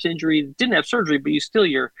sports injury. Didn't have surgery, but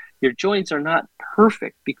your joints are not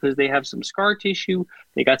perfect because they have some scar tissue.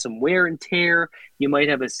 They got some wear and tear. You might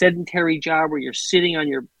have a sedentary job where you're sitting on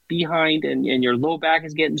your behind and your low back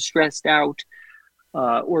is getting stressed out.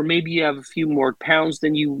 Or maybe you have a few more pounds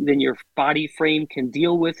than your body frame can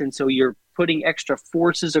deal with. And so you're putting extra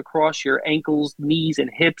forces across your ankles, knees, and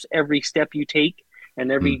hips every step you take. And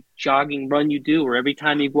every jogging run you do, or every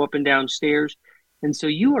time you go up and down stairs. And so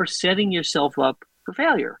you are setting yourself up for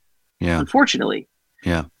failure, unfortunately.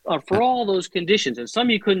 For all those conditions. And some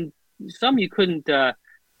you couldn't,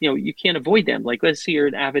 you can't avoid them. Like, let's say you're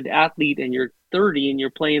an avid athlete and you're 30 and you're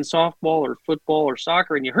playing softball or football or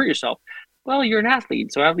soccer and you hurt yourself. Well, you're an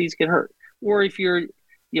athlete, so athletes get hurt. Or if you're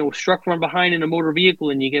struck from behind in a motor vehicle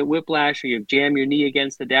and you get whiplash or you jam your knee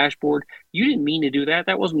against the dashboard, you didn't mean to do that.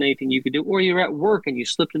 That wasn't anything you could do. Or you're at work and you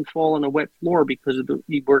slipped and fall on a wet floor because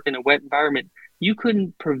you work in a wet environment. You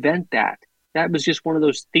couldn't prevent that. That was just one of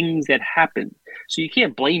those things that happened. So you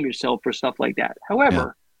can't blame yourself for stuff like that.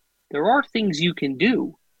 However, there are things you can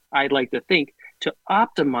do, I'd like to think, to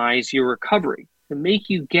optimize your recovery, to make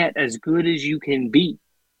you get as good as you can be.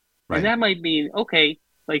 Right. And that might mean, okay,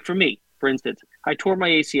 like for me, for instance, I tore my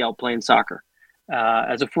ACL playing soccer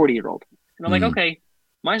as a 40-year-old. And I'm like, okay,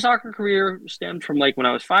 my soccer career stemmed from like when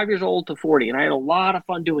I was 5 years old to 40, and I had a lot of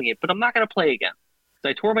fun doing it, but I'm not going to play again. So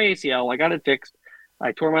I tore my ACL. I got it fixed.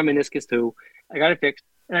 I tore my meniscus too. I got it fixed.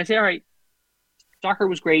 And I say, all right, soccer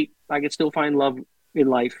was great. I could still find love in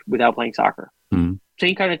life without playing soccer.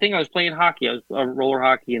 Same kind of thing. I was playing hockey. I was roller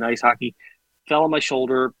hockey and ice hockey. Fell on my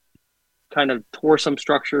shoulder, kind of tore some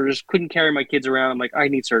structures, couldn't carry my kids around. I'm like, I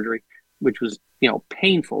need surgery, which was,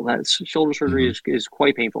 painful. That shoulder surgery is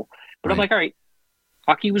quite painful. But I'm like, all right,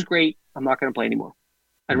 hockey was great. I'm not going to play anymore.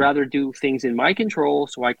 I'd rather do things in my control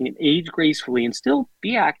so I can age gracefully and still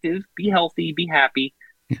be active, be healthy, be happy,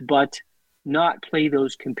 but not play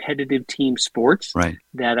those competitive team sports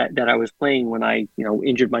that I was playing when I,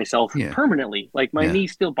 injured myself permanently. Like my knee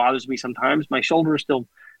still bothers me sometimes. My shoulder still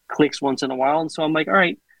clicks once in a while. And so I'm like, all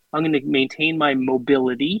right, I'm going to maintain my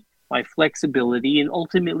mobility, my flexibility, and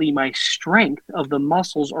ultimately my strength of the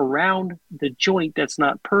muscles around the joint that's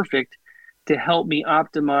not perfect to help me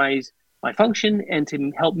optimize my function and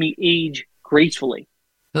to help me age gracefully.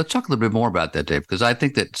 Let's talk a little bit more about that, Dave, because I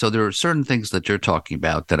think that, so there are certain things that you're talking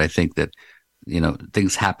about that I think that,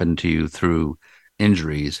 things happen to you through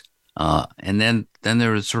injuries. And then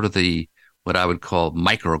there is sort of what I would call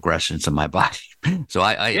microaggressions in my body. So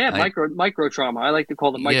micro trauma. I like to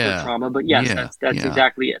call them micro trauma, but yes, that's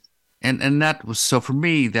exactly it. And that was, so for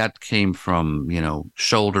me, that came from,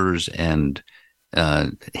 shoulders and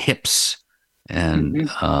hips and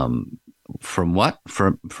from what?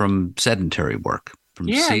 From sedentary work.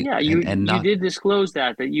 You did disclose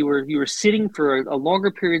that you were sitting for a longer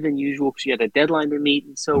period than usual because you had a deadline to meet.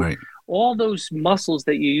 And so all those muscles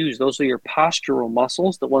that you use, those are your postural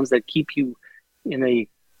muscles, the ones that keep you in a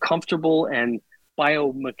comfortable and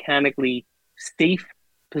biomechanically safe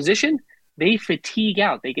position. They fatigue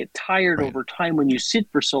out. They get tired over time when you sit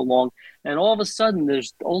for so long. And all of a sudden,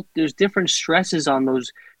 there's different stresses on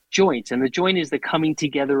those joints. And the joint is the coming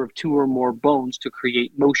together of two or more bones to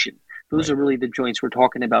create motion. Those are really the joints we're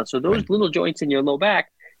talking about. So those little joints in your low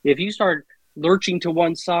back, if you start lurching to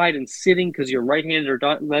one side and sitting because you're right-handed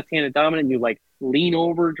or left-handed dominant, and you like lean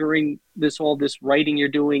over during all this writing you're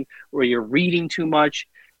doing, or you're reading too much,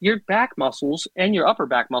 your back muscles and your upper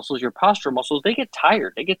back muscles, your postural muscles, they get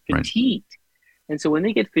tired, they get fatigued. Right. And so when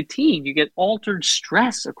they get fatigued, you get altered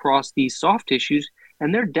stress across these soft tissues,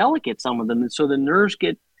 and they're delicate, some of them. And so the nerves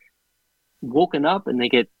get woken up and they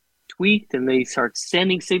get tweaked, and they start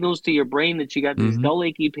sending signals to your brain that you got this dull,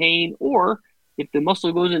 achy pain. Or if the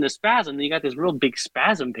muscle goes into spasm, then you got this real big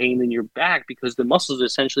spasm pain in your back because the muscles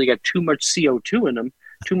essentially got too much CO2 in them,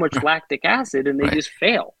 too much lactic acid, and they just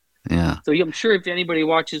fail. Yeah. So I'm sure if anybody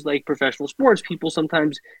watches like professional sports, people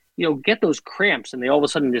sometimes, get those cramps and they all of a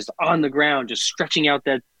sudden just on the ground, just stretching out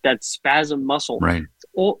that spasm muscle. Right.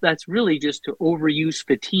 That's really just to overuse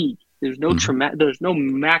fatigue. There's no there's no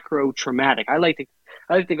macro traumatic. I like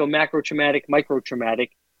to go macro traumatic, micro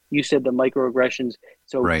traumatic. You said the microaggressions.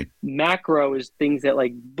 So macro is things that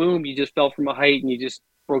like, boom, you just fell from a height and you just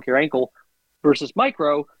broke your ankle, versus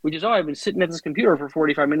micro, which is, I've been sitting at this computer for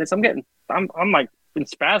 45 minutes. I'm like in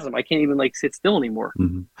spasm. I can't even like sit still anymore.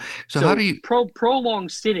 Mm-hmm. So how do you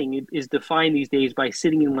prolonged sitting is defined these days by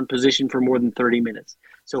sitting in one position for more than 30 minutes.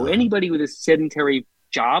 So anybody with a sedentary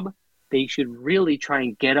job, they should really try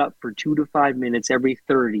and get up for 2 to 5 minutes every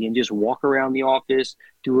 30 and just walk around the office,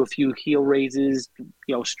 do a few heel raises,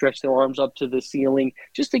 stretch their arms up to the ceiling,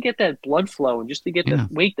 just to get that blood flow and just to get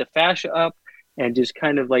the fascia up, and just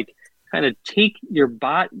kind of take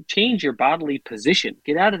change your bodily position,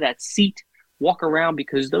 get out of that seat, walk around,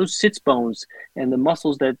 because those sits bones and the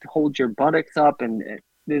muscles that hold your buttocks up, and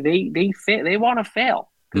they want to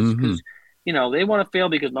fail because they want to fail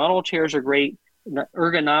because not all chairs are great.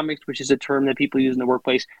 Ergonomics, which is a term that people use in the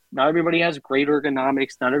workplace. Not everybody has great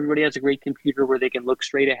ergonomics. Not everybody has a great computer where they can look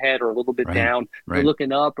straight ahead or a little bit down. They're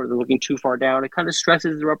looking up or they're looking too far down. It kind of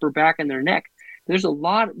stresses their upper back and their neck. There's a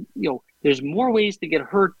lot, there's more ways to get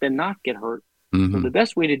hurt than not get hurt. So the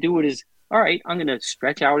best way to do it is, all right, I'm going to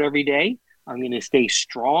stretch out every day. I'm going to stay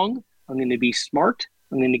strong. I'm going to be smart.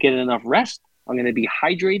 I'm going to get enough rest. I'm going to be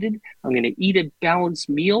hydrated. I'm going to eat a balanced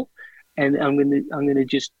meal. And I'm going to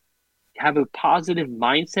just have a positive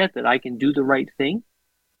mindset that I can do the right thing.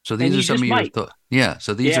 So these are some of your thoughts. Yeah.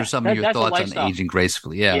 So these are some of your thoughts on aging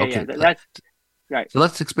gracefully. Yeah. Okay. That's right. So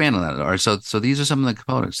let's expand on that. All right. So these are some of the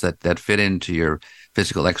components that fit into your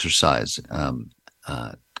physical exercise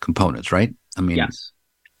components, right? I mean, yes.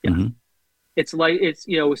 Yeah. It's like,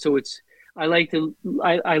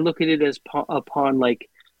 I look at it as upon like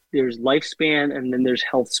there's lifespan and then there's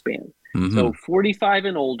health span. So 45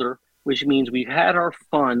 and older, which means we've had our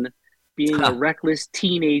fun being a reckless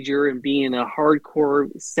teenager and being a hardcore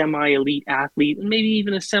semi-elite athlete and maybe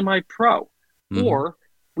even a semi-pro. Or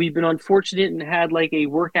we've been unfortunate and had like a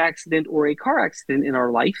work accident or a car accident in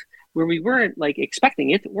our life where we weren't like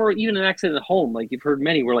expecting it, or even an accident at home. Like you've heard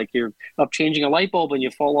many where like you're up changing a light bulb and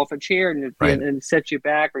you fall off a chair and it sets you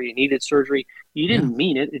back, or you needed surgery. You didn't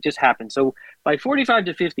mean it. It just happened. So by 45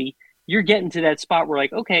 to 50, you're getting to that spot where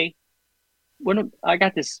like, okay, when I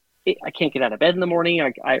got this, I can't get out of bed in the morning.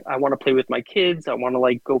 I want to play with my kids. I want to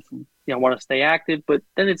like go from, I want to stay active. But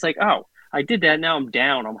then it's like, oh, I did that. Now I'm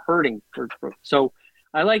down. I'm hurting. So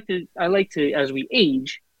I like to, as we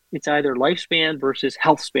age, it's either lifespan versus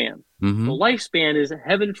health span. The lifespan is,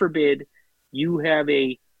 heaven forbid, you have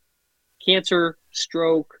a cancer,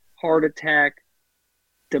 stroke, heart attack,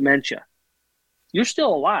 dementia. You're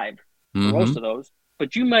still alive for most of those,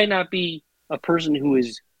 but you might not be a person who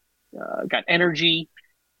is got energy,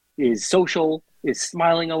 is social, is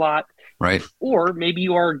smiling a lot. Right. Or maybe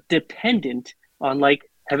you are dependent on, like,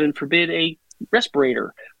 heaven forbid, a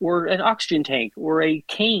respirator or an oxygen tank or a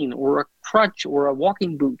cane or a crutch or a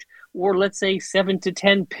walking boot, or let's say 7 to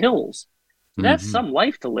 10 pills. So that's some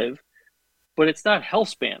life to live, but it's not health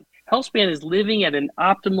span. Health span is living at an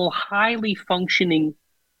optimal, highly functioning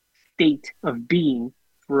state of being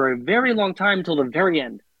for a very long time until the very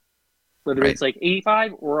end, whether it's like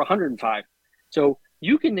 85 or 105. So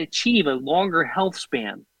you can achieve a longer health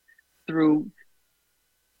span through,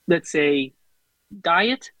 let's say,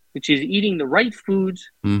 diet, which is eating the right foods,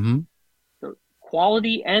 the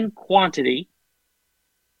quality and quantity,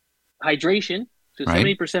 hydration. So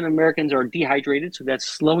 70% of Americans are dehydrated. So that's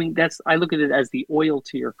slowing. I look at it as the oil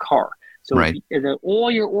to your car. So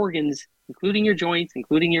all your organs, including your joints,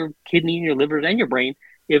 including your kidney, your liver, and your brain,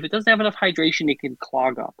 if it doesn't have enough hydration, it can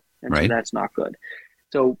clog up. And so that's not good.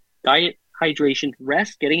 So diet, hydration,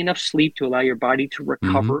 rest, getting enough sleep to allow your body to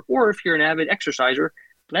recover. Or if you're an avid exerciser,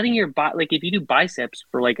 letting your body, like if you do biceps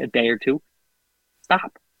for like a day or two,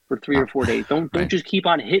 stop for 3 or 4 days. Don't just keep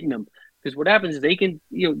on hitting them, because what happens is they can,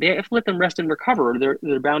 they have to let them rest and recover, or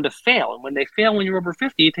they're bound to fail. And when they fail when you're over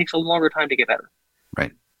 50, it takes a longer time to get better.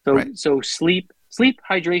 So sleep,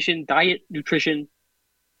 hydration, diet, nutrition,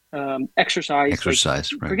 exercise.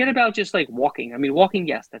 Exercise, right. Forget about just like walking. I mean, walking,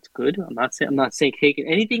 yes, that's good. I'm not saying taking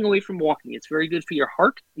anything away from walking. It's very good for your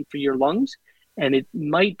heart and for your lungs, and it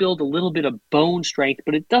might build a little bit of bone strength,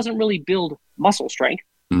 but it doesn't really build muscle strength.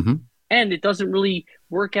 Mm-hmm. And it doesn't really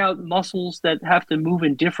work out muscles that have to move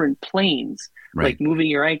in different planes, Right. like moving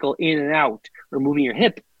your ankle in and out, or moving your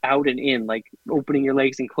hip out and in, like opening your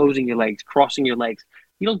legs and closing your legs, crossing your legs.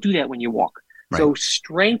 You don't do that when you walk. Right. So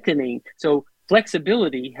strengthening,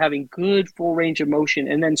 flexibility, having good full range of motion,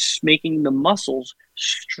 and then making the muscles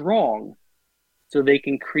strong so they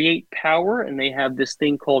can create power, and they have this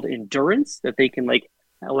thing called endurance that they can like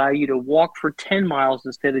allow you to walk for 10 miles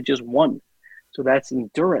instead of just 1. So that's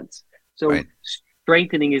endurance. So Right.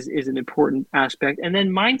 strengthening is an important aspect. And then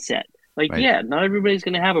mindset. Like, Right. yeah, not everybody's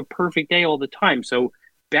going to have a perfect day all the time. So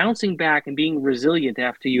bouncing back and being resilient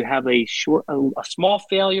after you have a small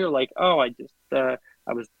failure, like, oh, I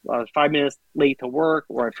was 5 minutes late to work,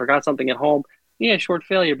 or I forgot something at home. Yeah, short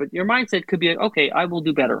failure, but your mindset could be like, okay, I will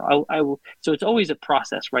do better. I will. So it's always a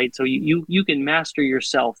process, right? So you can master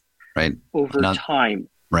yourself Right. over time,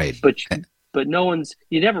 Right. but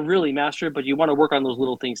you never really master it, but you want to work on those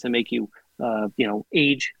little things to make you,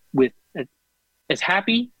 age with as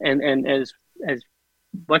happy and as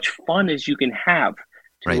much fun as you can have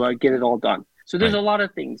to get it all done. So there's a lot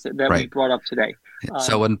of things that we brought up today.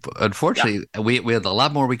 So unfortunately, we have a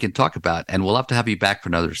lot more we can talk about, and we'll have to have you back for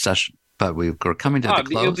another session. But we're coming to the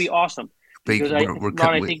close. It'll be awesome. Because Ron,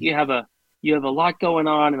 I think you have a lot going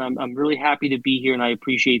on, and I'm really happy to be here, and I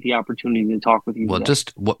appreciate the opportunity to talk with you Well, today.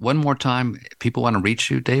 just one more time, people want to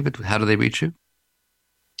reach you, David. How do they reach you?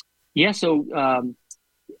 Yeah, so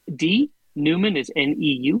D Neuman is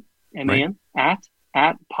Neuman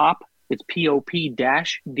at pop. It's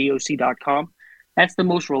pop-doc.com. That's the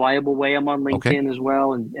most reliable way. I'm on LinkedIn as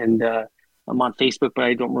well, and I'm on Facebook, but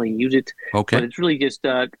I don't really use it. Okay. But it's really just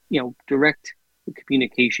direct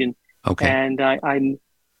communication. Okay. And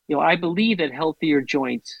I believe that healthier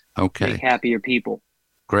joints make happier people.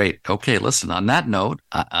 Great. Okay. Listen, on that note,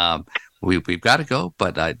 we've got to go,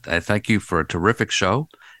 but I thank you for a terrific show.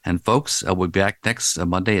 And folks, we'll be back next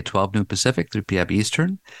Monday at 12 noon Pacific, 3 p.m.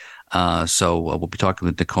 Eastern. So we'll be talking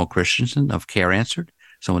with Nicole Christensen of Care Answered.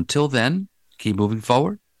 So until then, keep moving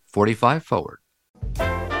forward, 45 forward.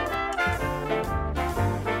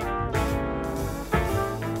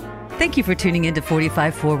 Thank you for tuning in to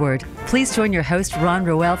 45 Forward. Please join your host, Ron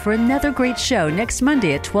Roel, for another great show next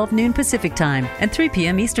Monday at 12 noon Pacific Time and 3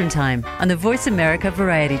 p.m. Eastern Time on the Voice America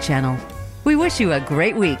Variety Channel. We wish you a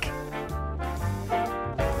great week.